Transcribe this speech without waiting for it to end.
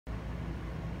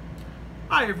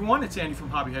Hi everyone, it's Andy from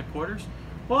Hobby Headquarters.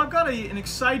 Well, I've got an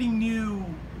exciting new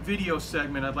video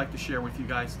segment I'd like to share with you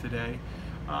guys today.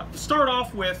 To start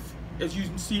off with, as you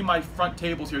can see my front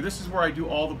tables here, this is where I do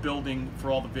all the building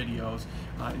for all the videos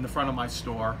in the front of my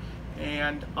store.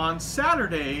 And on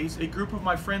Saturdays, a group of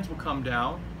my friends will come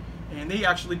down and they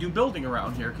actually do building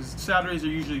around here because Saturdays are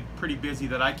usually pretty busy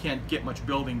that I can't get much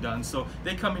building done. So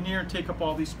they come in here and take up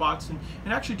all these spots and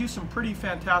actually do some pretty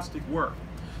fantastic work.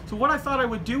 So what I thought I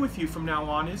would do with you from now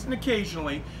on is, and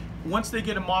occasionally, once they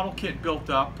get a model kit built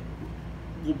up,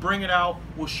 we'll bring it out,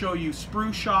 we'll show you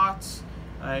sprue shots,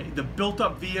 the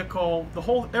built-up vehicle,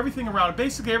 everything around it,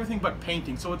 basically everything but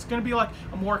painting. So it's going to be like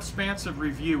a more expansive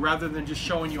review rather than just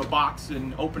showing you a box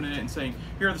and opening it and saying,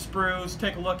 here are the sprues,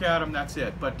 take a look at them, that's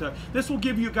it. But this will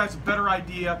give you guys a better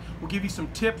idea. We'll give you some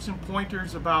tips and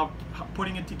pointers about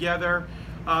putting it together.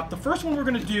 The first one we're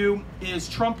going to do is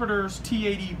Trumpeter's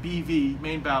T80 BV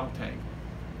main battle tank.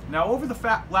 Now, over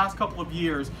the last couple of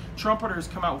years, Trumpeter has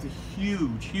come out with a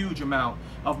huge amount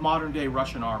of modern-day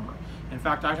Russian armor. In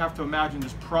fact, I'd have to imagine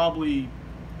there's probably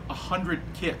 100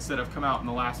 kits that have come out in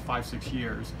the last 5-6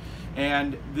 years.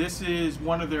 And this is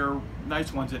one of their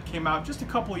nice ones that came out just a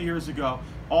couple of years ago,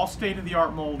 all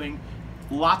state-of-the-art molding.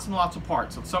 Lots and lots of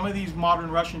parts. So some of these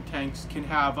modern Russian tanks can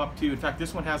have up to, in fact,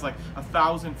 this one has like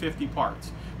 1,050 parts,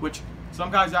 which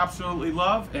some guys absolutely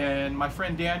love. And my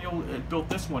friend Daniel built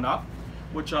this one up,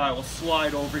 which I will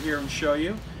slide over here and show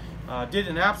you. Did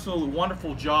an absolutely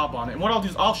wonderful job on it. And what I'll do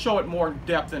is I'll show it more in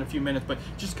depth in a few minutes, but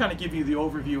just kind of give you the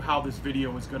overview how this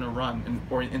video is going to run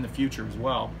or in the future as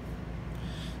well.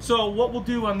 So what we'll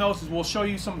do on those is we'll show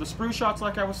you some of the sprue shots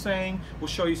like I was saying, we'll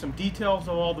show you some details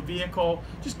of all the vehicle,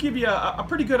 just give you a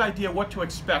pretty good idea what to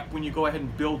expect when you go ahead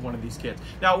and build one of these kits.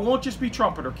 Now it won't just be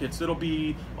Trumpeter kits, it'll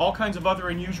be all kinds of other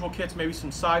unusual kits, maybe some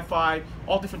sci-fi,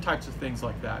 all different types of things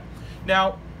like that.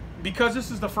 Now, because this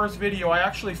is the first video, I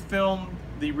actually filmed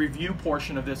the review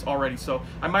portion of this already, so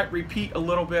I might repeat a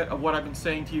little bit of what I've been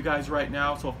saying to you guys right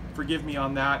now, so forgive me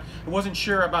on that. I wasn't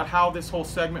sure about how this whole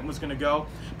segment was going to go,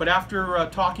 but after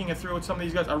talking it through with some of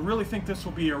these guys, I really think this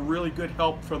will be a really good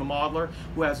help for the modeler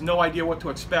who has no idea what to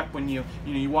expect when you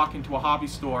walk into a hobby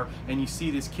store and you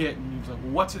see this kit and you're like,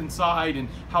 well, what's inside and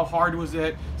how hard was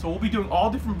it? So we'll be doing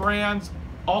all different brands,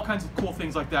 all kinds of cool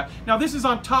things like that. Now this is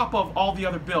on top of all the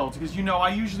other builds because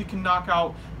I usually can knock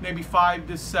out maybe 5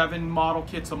 to 7 model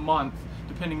kits a month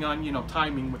depending on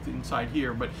timing with the inside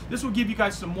here. But this will give you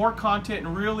guys some more content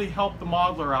and really help the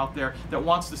modeler out there that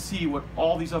wants to see what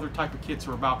all these other type of kits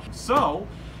are about. So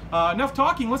enough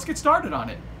talking, let's get started on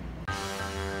it.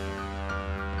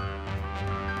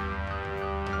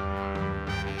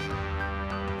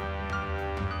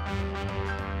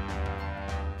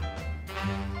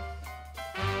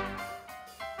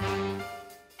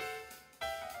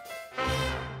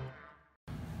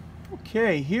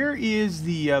 Okay, here is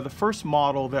the first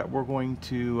model that we're going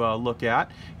to look at,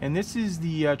 and this is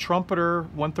the Trumpeter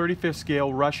 1/35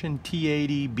 scale Russian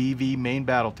T80 BV main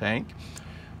battle tank.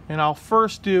 And I'll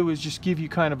first do is just give you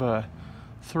kind of a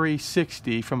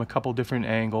 360 from a couple different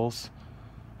angles,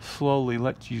 slowly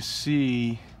let you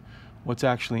see what's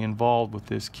actually involved with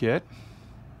this kit.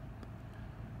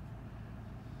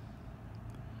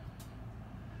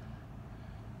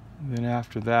 Then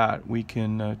after that, we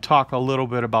can talk a little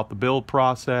bit about the build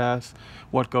process,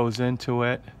 what goes into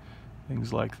it,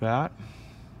 things like that.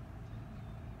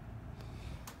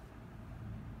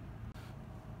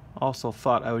 Also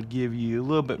thought I would give you a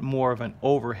little bit more of an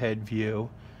overhead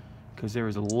view because there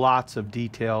is lots of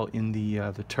detail in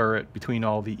the turret between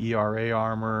all the ERA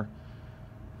armor,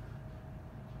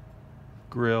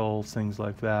 grills, things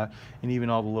like that, and even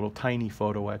all the little tiny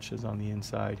photo etches on the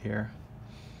inside here.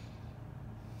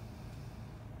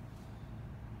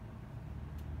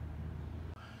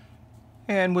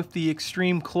 And with the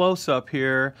extreme close-up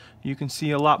here, you can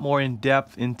see a lot more in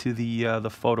depth into the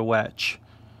photo etch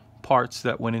parts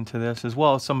that went into this, as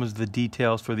well as some of the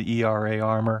details for the ERA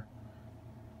armor.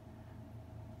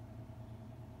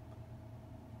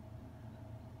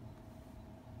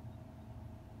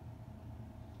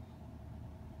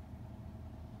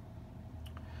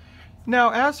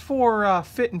 Now, as for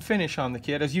fit and finish on the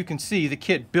kit, as you can see, the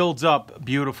kit builds up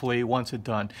beautifully once it's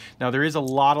done. Now, there is a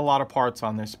lot of parts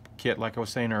on this kit, like I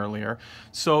was saying earlier,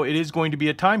 so it is going to be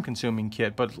a time-consuming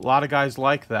kit, but a lot of guys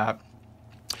like that.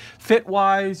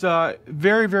 Fit-wise,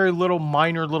 very little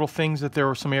minor little things that there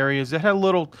were some areas that had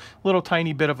a little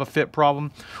tiny bit of a fit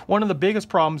problem. One of the biggest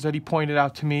problems that he pointed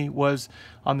out to me was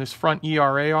on this front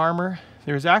ERA armor.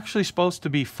 there's actually supposed to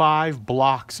be 5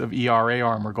 blocks of ERA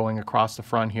armor going across the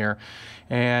front here,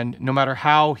 and no matter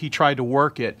how he tried to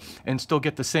work it and still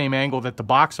get the same angle that the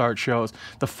box art shows,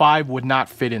 the 5 would not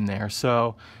fit in there.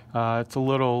 So it's a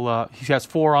little he has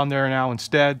 4 on there now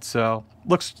instead, so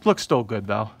looks still good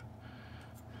though.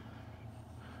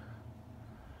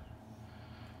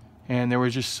 And there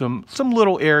was just some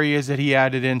little areas that he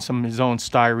added in some of his own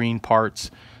styrene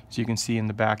parts, as you can see in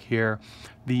the back here.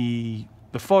 The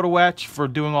photo etch for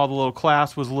doing all the little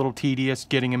clasps was a little tedious,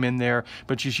 getting them in there,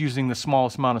 but just using the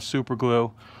smallest amount of super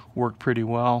glue worked pretty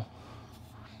well.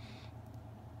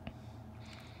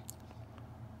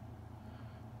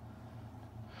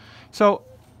 So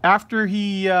after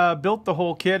he built the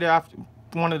whole kit,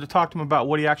 wanted to talk to him about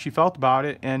what he actually felt about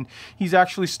it, and he's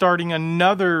actually starting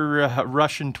another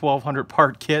Russian 1200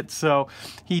 part kit, so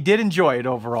he did enjoy it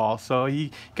overall. So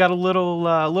he got a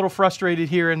little frustrated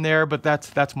here and there, but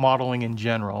that's modeling in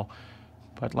general.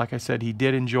 But like I said, he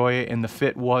did enjoy it, and the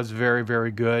fit was very,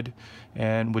 very good,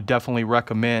 and would definitely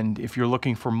recommend if you're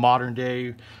looking for modern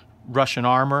day Russian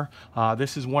armor.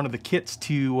 This is one of the kits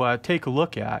to take a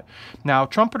look at. Now,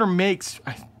 Trumpeter makes,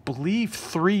 I believe,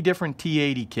 3 different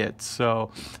T80 kits,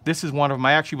 so this is one of them.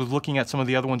 I actually was looking at some of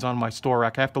the other ones on my store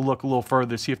rack. I have to look a little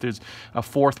further to see if there's a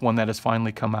 4th one that has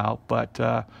finally come out,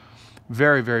 but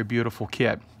very, very beautiful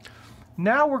kit.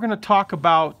 Now we're going to talk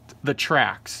about the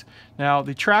tracks. Now,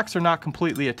 the tracks are not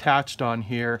completely attached on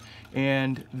here,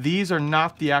 and these are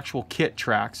not the actual kit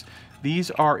tracks. These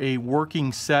are a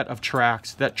working set of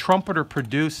tracks that Trumpeter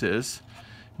produces.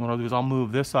 What I'll do is I'll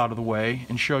move this out of the way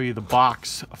and show you the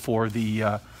box for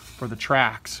the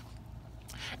tracks.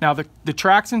 Now, the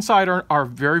tracks inside are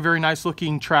very, very nice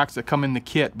looking tracks that come in the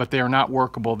kit, but they are not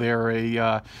workable. They're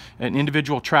an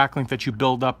individual track length that you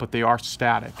build up, but they are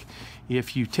static.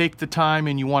 If you take the time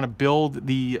and you want to build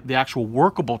the actual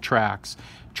workable tracks,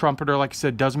 Trumpeter, like I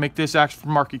said, does make this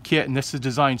aftermarket kit, and this is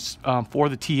designed for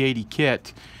the T80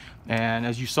 kit. And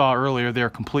as you saw earlier, they're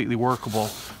completely workable.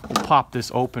 We'll pop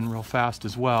this open real fast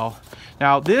as well.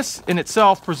 Now, this in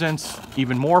itself presents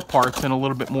even more parts and a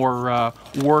little bit more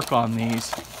work on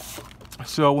these.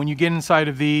 So when you get inside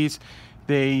of these,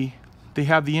 they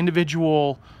have the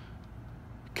individual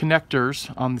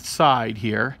connectors on the side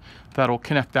here that'll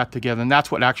connect that together, and that's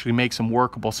what actually makes them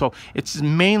workable. So it's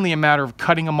mainly a matter of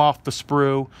cutting them off the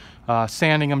sprue,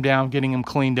 sanding them down, getting them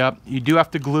cleaned up. You do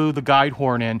have to glue the guide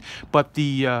horn in, but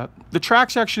the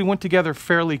tracks actually went together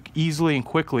fairly easily and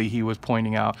quickly, he was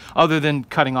pointing out, other than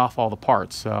cutting off all the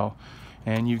parts. So,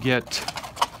 and you get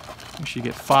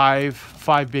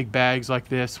 5 big bags like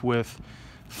this with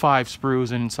 5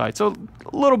 sprues inside. So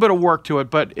a little bit of work to it,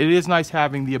 but it is nice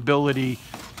having the ability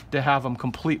to have them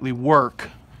completely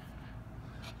work.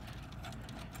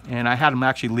 And I had him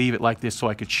actually leave it like this so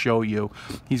I could show you.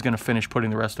 He's going to finish putting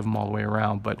the rest of them all the way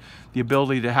around, but the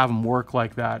ability to have them work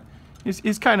like that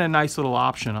is kind of a nice little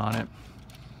option on it.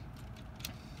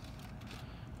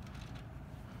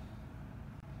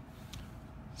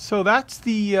 So that's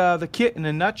the kit in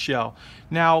a nutshell.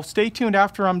 Now stay tuned.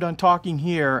 After I'm done talking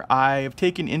here, I have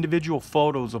taken individual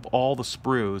photos of all the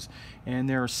sprues, and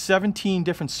there are 17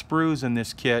 different sprues in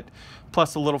this kit,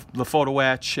 plus the photo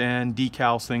etch and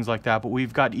decals, things like that. But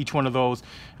we've got each one of those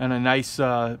in a nice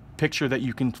picture that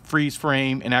you can freeze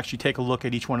frame and actually take a look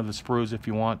at each one of the sprues if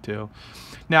you want to.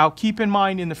 Now keep in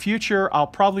mind, in the future I'll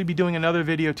probably be doing another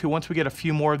video too. Once we get a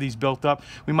few more of these built up,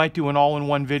 we might do an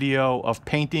all-in-one video of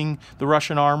painting the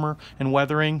Russian armor and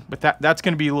weathering, but that's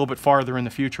going to be a little bit farther in the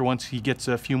future once he gets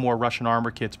a few more Russian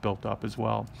armor kits built up as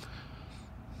well.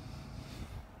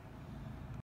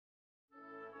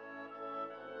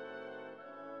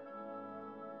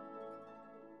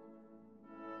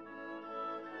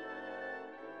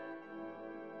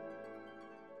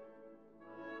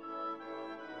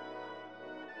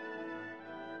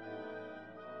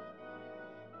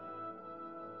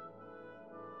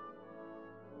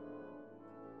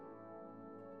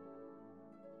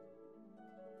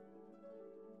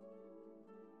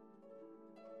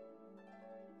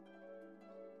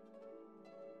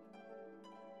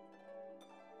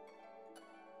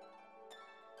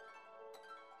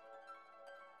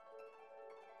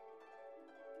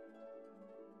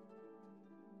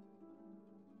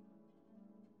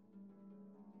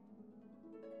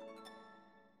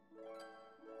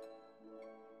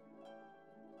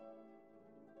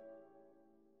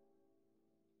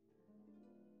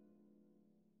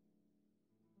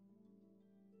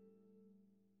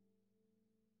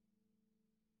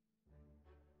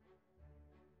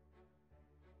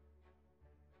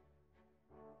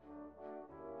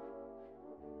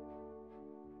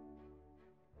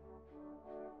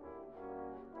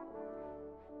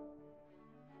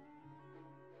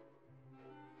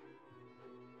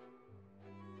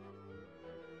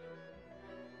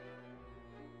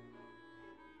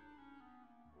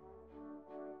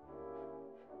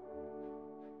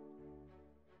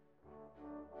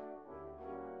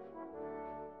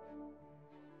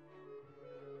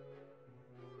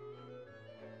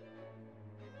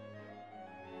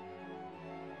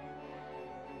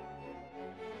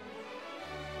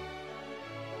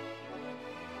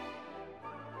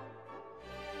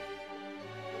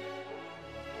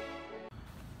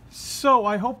 so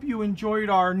I hope you enjoyed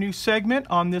our new segment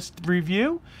on this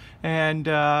review, and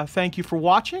thank you for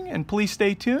watching, and please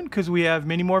stay tuned because we have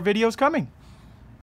many more videos coming.